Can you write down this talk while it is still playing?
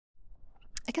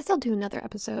I guess I'll do another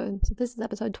episode. So this is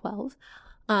episode 12,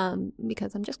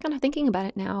 because I'm just kind of thinking about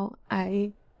it now.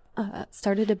 I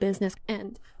started a business,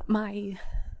 and my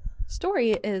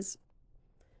story is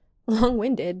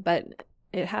long-winded, but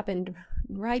it happened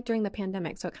right during the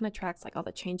pandemic. So it kind of tracks like all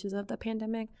the changes of the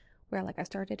pandemic, where like I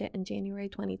started it in January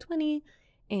 2020,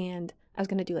 and I was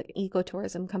going to do like an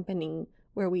ecotourism company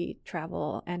where we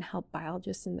travel and help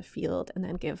biologists in the field and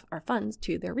then give our funds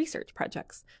to their research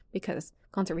projects because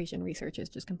conservation research is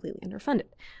just completely underfunded.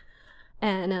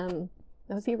 And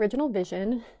that was the original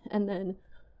vision. And then,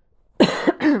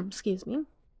 excuse me,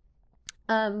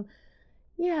 then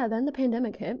the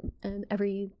pandemic hit and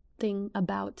everything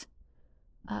about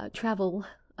travel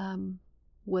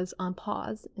was on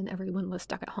pause and everyone was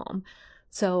stuck at home.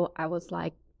 So I was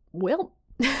like, well,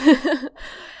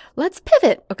 let's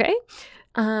pivot, okay?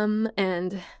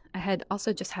 And I had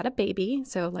also just had a baby.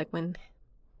 So like when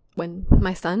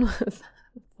my son was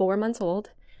 4 months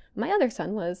old, my other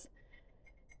son was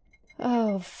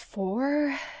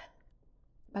 4,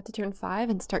 about to turn 5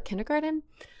 and start kindergarten.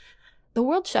 The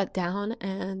world shut down,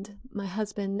 and my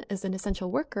husband, as an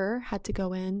essential worker, had to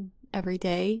go in every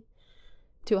day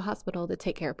to a hospital to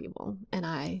take care of people. And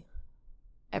I,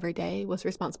 every day, was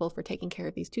responsible for taking care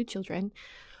of these 2 children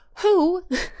who,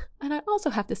 and I also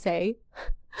have to say,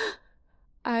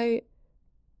 I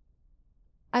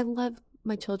love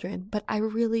my children, but I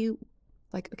really,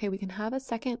 like, okay, we can have a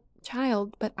second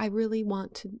child, but I really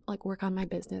want to, like, work on my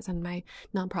business and my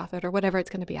nonprofit or whatever it's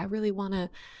going to be. I really want to,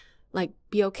 like,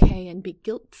 be okay and be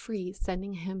guilt-free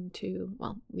sending him to,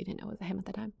 well, we didn't know it was a him at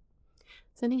the time,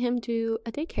 sending him to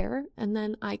a daycare, and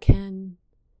then I can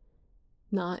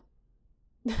not,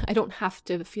 I don't have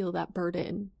to feel that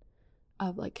burden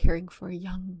of like caring for a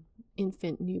young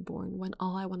infant newborn when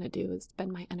all I want to do is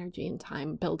spend my energy and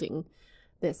time building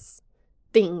this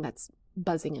thing that's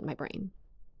buzzing in my brain.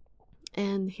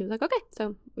 And he was like, okay.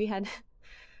 So we had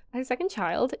a second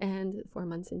child, and 4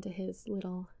 months into his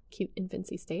little cute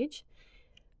infancy stage,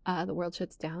 the world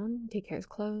shuts down, daycare is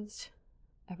closed,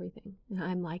 everything. And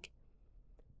I'm like,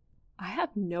 I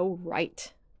have no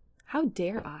right. How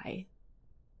dare I?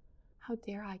 How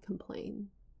dare I complain?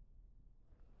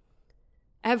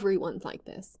 Everyone's like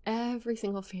this. Every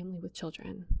single family with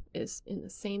children is in the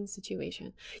same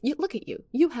situation. You look at you.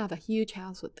 You have a huge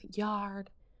house with a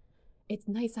yard. It's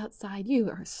nice outside.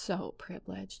 You are so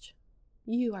privileged.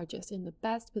 You are just in the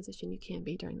best position you can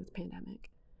be during this pandemic.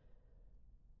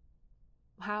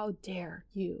 How dare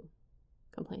you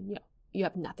complain? You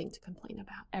have nothing to complain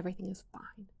about. Everything is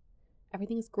fine.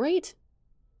 Everything is great.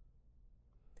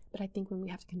 But I think when we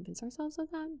have to convince ourselves of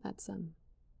that, that's a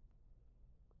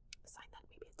sign that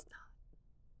maybe it's not.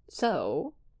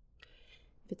 So,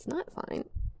 if it's not fine,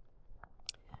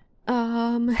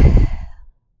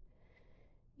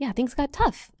 yeah, things got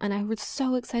tough, and I was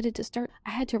so excited to start.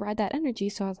 I had to ride that energy,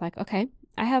 so I was like, okay,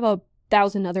 I have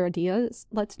 1,000 other ideas.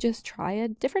 Let's just try a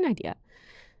different idea.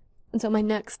 And so my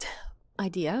next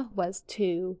idea was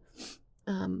to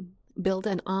build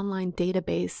an online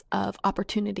database of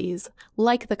opportunities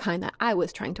like the kind that I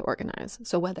was trying to organize.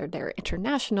 So whether they're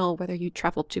international, whether you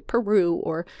travel to Peru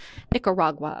or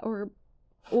Nicaragua or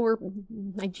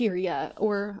Nigeria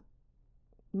or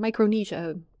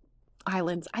Micronesia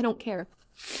islands, I don't care.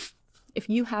 If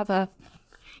you have a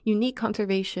unique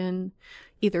conservation,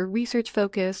 either research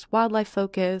focused, wildlife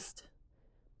focused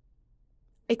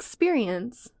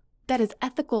experience that is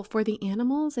ethical for the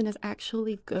animals and is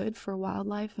actually good for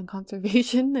wildlife and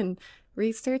conservation and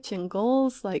research and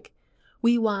goals, like,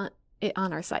 we want it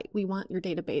on our site. We want your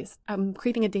database. I'm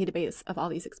creating a database of all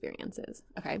these experiences.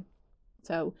 Okay.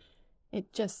 So it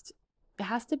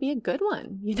has to be a good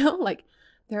one, like,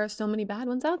 there are so many bad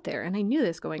ones out there. And I knew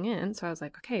this going in. So I was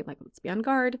like, okay, like, let's be on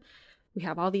guard. We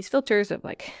have all these filters of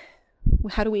like,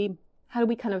 how do we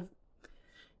kind of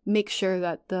make sure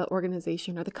that the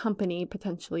organization or the company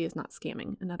potentially is not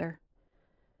scamming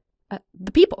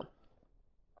the people.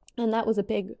 And that was a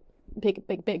big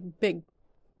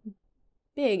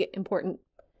important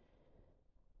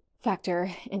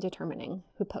factor in determining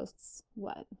who posts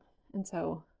what. And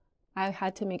so I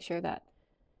had to make sure that,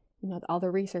 all the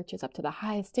research is up to the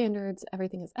highest standards,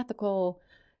 everything is ethical,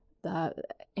 the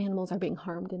animals are being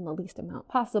harmed in the least amount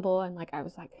possible. And like, I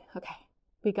was like, okay,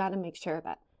 we got to make sure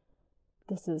that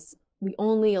we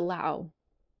only allow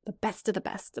the best of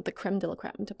the creme de la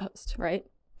creme to post, right?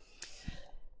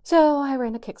 So I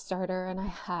ran a Kickstarter, and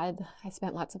I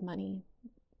spent lots of money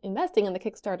investing in the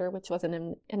Kickstarter, which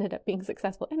ended up being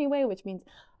successful anyway, which means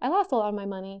I lost a lot of my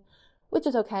money, which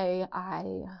is okay. I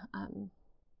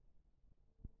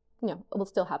will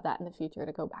still have that in the future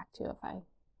to go back to if I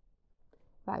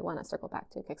if I want to circle back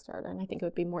to Kickstarter, and I think it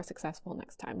would be more successful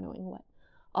next time knowing what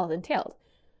all entailed.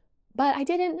 But I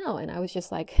didn't know, and I was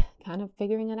just like kind of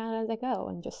figuring it out as I go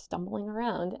and just stumbling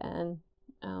around, and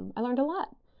I learned a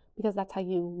lot, because that's how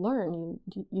you learn.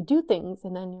 You do things,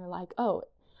 and then you're like, oh,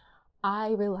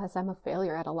 I realize I'm a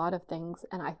failure at a lot of things,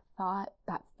 and I thought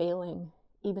that failing,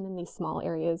 even in these small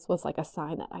areas, was like a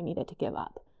sign that I needed to give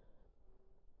up.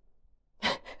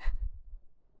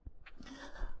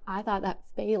 I thought that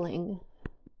failing,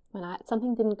 when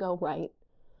something didn't go right,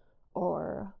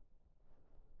 or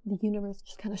the universe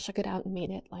just kind of shook it out and made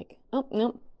it like, oh,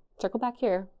 no, circle back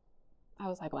here. I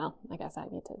was like, well, I guess I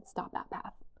need to stop that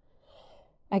path.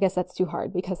 I guess that's too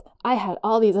hard, because I had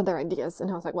all these other ideas,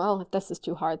 and I was like, well, if this is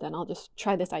too hard, then I'll just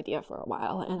try this idea for a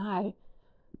while. And I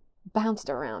bounced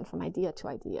around from idea to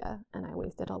idea, and I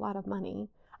wasted a lot of money.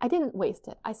 I didn't waste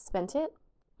it. I spent it.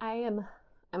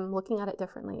 I'm looking at it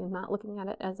differently, and not looking at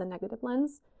it as a negative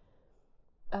lens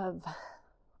of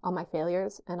all my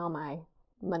failures and all my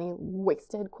money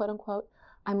wasted, quote unquote.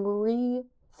 I'm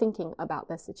rethinking about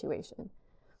this situation,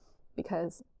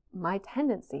 because my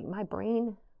tendency, my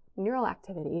brain neural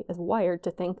activity is wired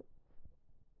to think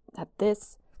that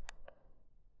this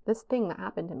thing that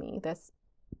happened to me, this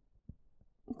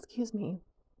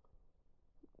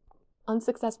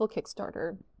unsuccessful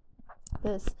Kickstarter,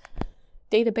 this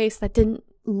database that didn't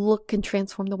look and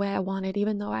transform the way I wanted,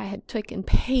 even though I had taken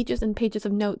pages and pages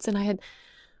of notes, and I had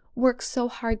worked so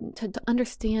hard to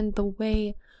understand the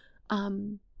way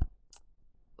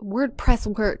WordPress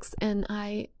works, and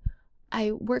I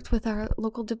worked with our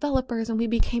local developers, and we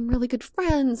became really good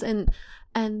friends, and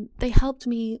they helped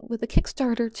me with the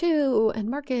Kickstarter too, and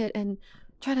market and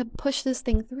try to push this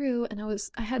thing through. And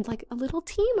I had like a little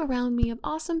team around me of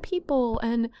awesome people,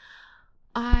 and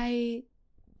I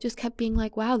just kept being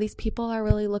like, wow, these people are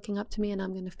really looking up to me, and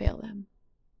I'm going to fail them.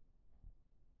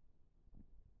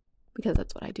 Because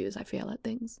that's what I do, is I fail at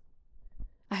things.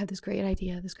 I have this great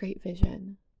idea, this great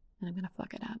vision, and I'm going to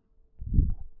fuck it up.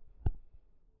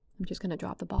 I'm just going to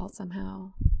drop the ball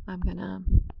somehow. I'm going to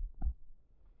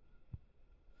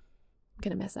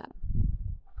mess up.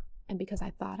 And because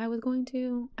I thought I was going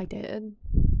to, I did.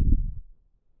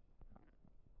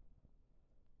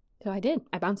 So I did.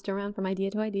 I bounced around from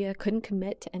idea to idea, couldn't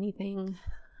commit to anything.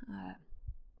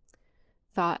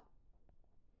 Thought,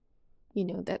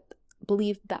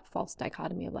 believed that false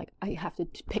dichotomy of like, I have to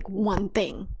pick one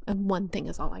thing, and one thing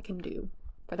is all I can do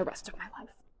for the rest of my life.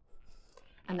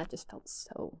 And that just felt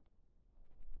so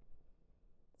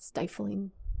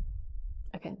stifling.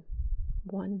 Again,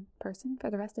 one person for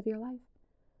the rest of your life.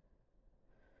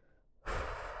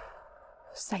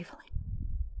 Stifling.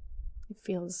 It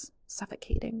feels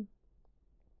suffocating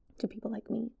to people like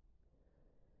me.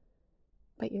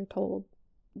 But you're told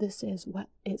this is what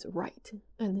is right,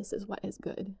 and this is what is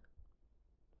good.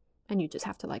 And you just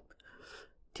have to like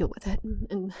deal with it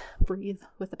and breathe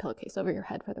with a pillowcase over your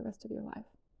head for the rest of your life.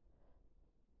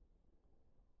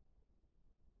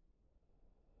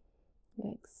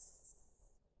 Yikes.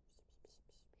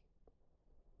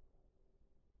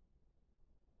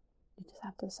 You just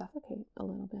have to suffocate a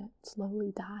little bit,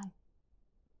 slowly die.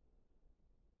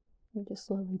 You're just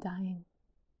slowly dying.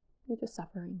 You're just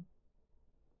suffering.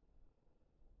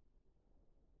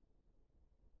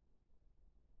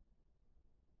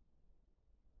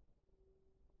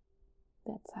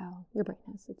 That's how your brain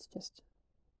is. It's just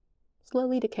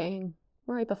slowly decaying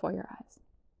right before your eyes.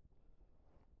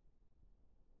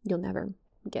 You'll never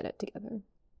get it together.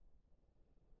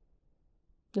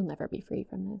 You'll never be free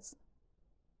from this.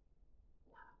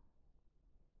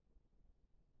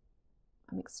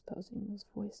 I'm exposing those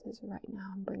voices right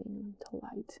now and bringing them to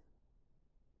light.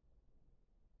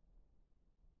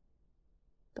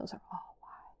 Those are all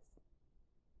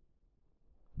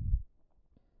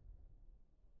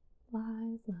lies.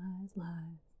 Lies, lies,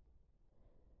 lies.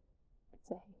 Let's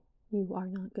say you are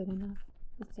not good enough.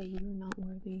 Let's say you're not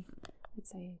worthy. Let's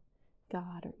say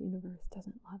God or universe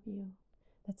doesn't love you.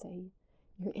 Let's say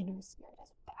your inner spirit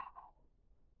is bad.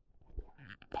 You're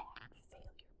a bad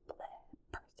failure,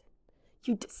 person.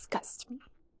 You disgust me.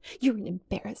 You're an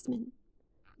embarrassment.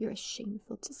 You're a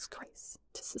shameful disgrace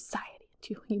to society and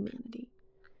to humanity.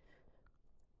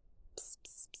 Psst,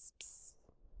 psst, psst, psst.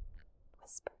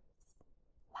 Whispers.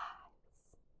 Lies.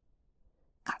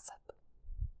 Gossip.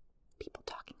 People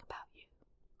talking about you.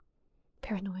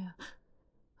 Paranoia.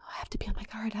 Oh, I have to be on my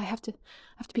guard. I have to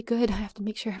be good. I have to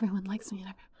make sure everyone likes me.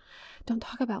 Don't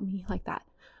talk about me like that.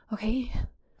 Okay?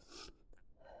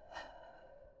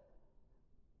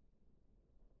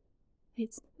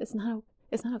 It's not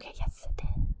okay. Yes, it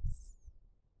is.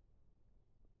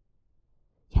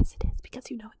 Yes, it is, because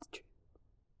you know it's true.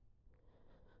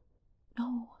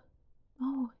 No,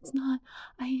 no, it's not.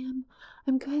 I'm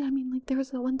good. I mean, like, there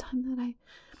was the one time that I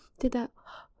did that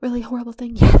really horrible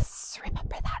thing. Yes,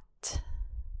 remember that.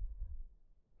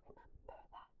 Remember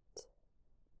that.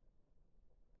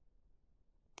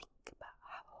 Think about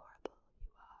how horrible you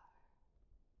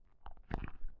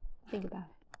are. Think about it.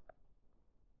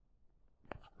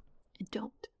 And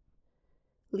don't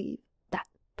leave that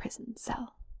prison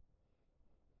cell.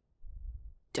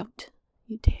 Don't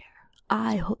you dare.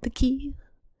 I hold the key,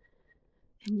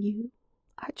 and you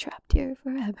are trapped here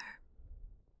forever.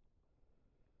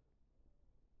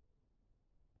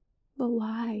 But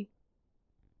why?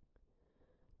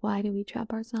 Why do we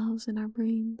trap ourselves in our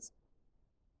brains?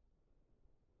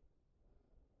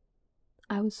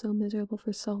 I was so miserable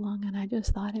for so long, and I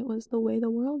just thought it was the way the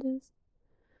world is.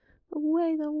 The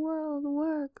way the world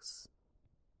works.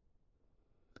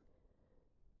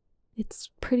 It's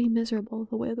pretty miserable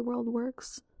the way the world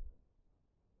works.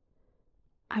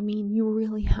 I mean, you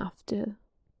really have to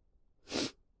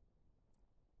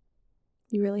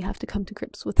come to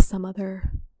grips with some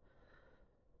other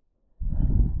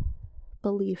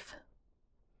belief,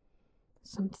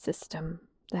 some system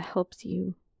that helps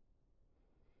you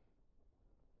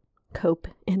cope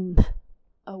in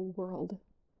a world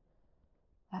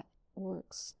that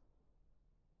works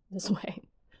this way.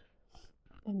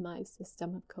 And my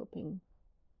system of coping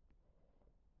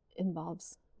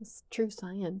involves this true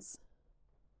science.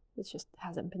 It just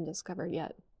hasn't been discovered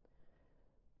yet.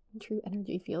 True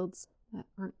energy fields that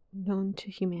aren't known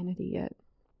to humanity yet.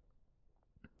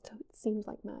 So it seems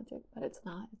like magic, but it's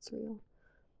not. It's real.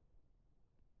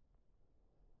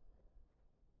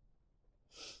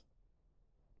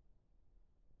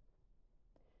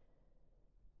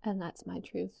 And that's my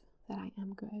truth, that I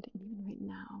am good. And even right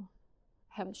now,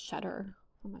 I have a shudder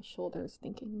on my shoulders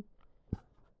thinking,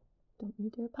 don't you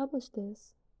dare publish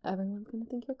this. Everyone's gonna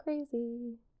think you're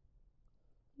crazy.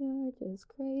 You're just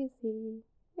crazy.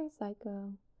 You're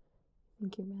psycho. You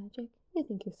think you're magic. You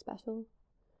think you're special.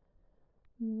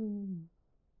 No,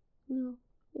 you're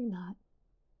not.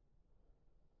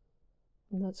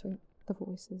 And those are the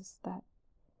voices that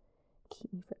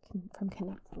keep me from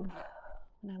connecting.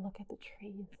 When I look at the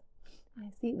trees, and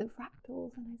I see the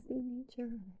fractals, and I see nature,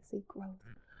 and I see growth,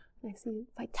 and I see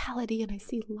vitality, and I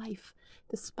see life,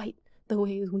 despite the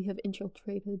ways we have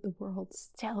infiltrated the world,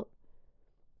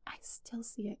 I still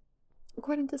see it.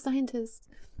 According to scientists,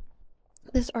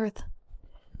 this earth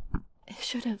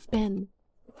should have been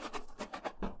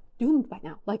doomed by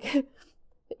now. Like,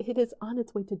 it is on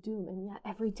its way to doom, and yet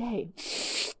every day,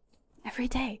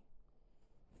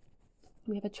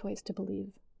 we have a choice to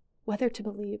believe. Whether to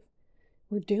believe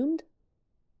we're doomed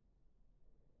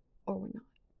or we're not.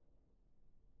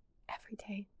 Every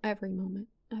day, every moment,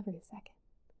 every second.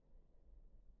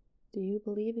 Do you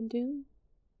believe in doom?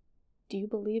 Do you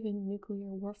believe in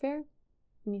nuclear warfare?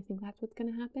 And you think that's what's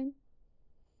going to happen?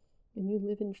 And you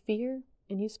live in fear?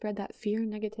 And you spread that fear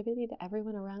and negativity to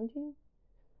everyone around you?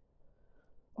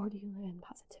 Or do you live in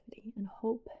positivity and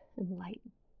hope and light?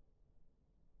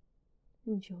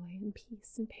 And joy and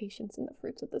peace and patience and the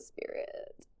fruits of the Spirit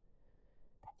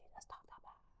that Jesus talked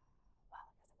about. Well, I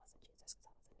guess it wasn't Jesus because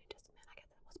that was the New Testament. I guess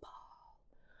it was Paul.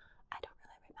 I don't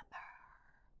really remember.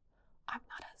 I'm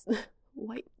not a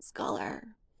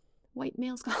white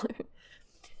male scholar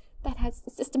that has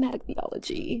systematic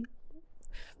theology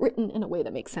written in a way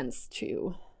that makes sense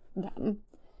to them,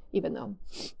 even though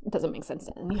it doesn't make sense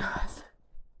to any of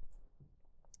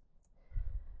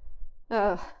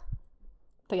us.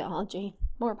 Theology.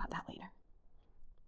 More about that later.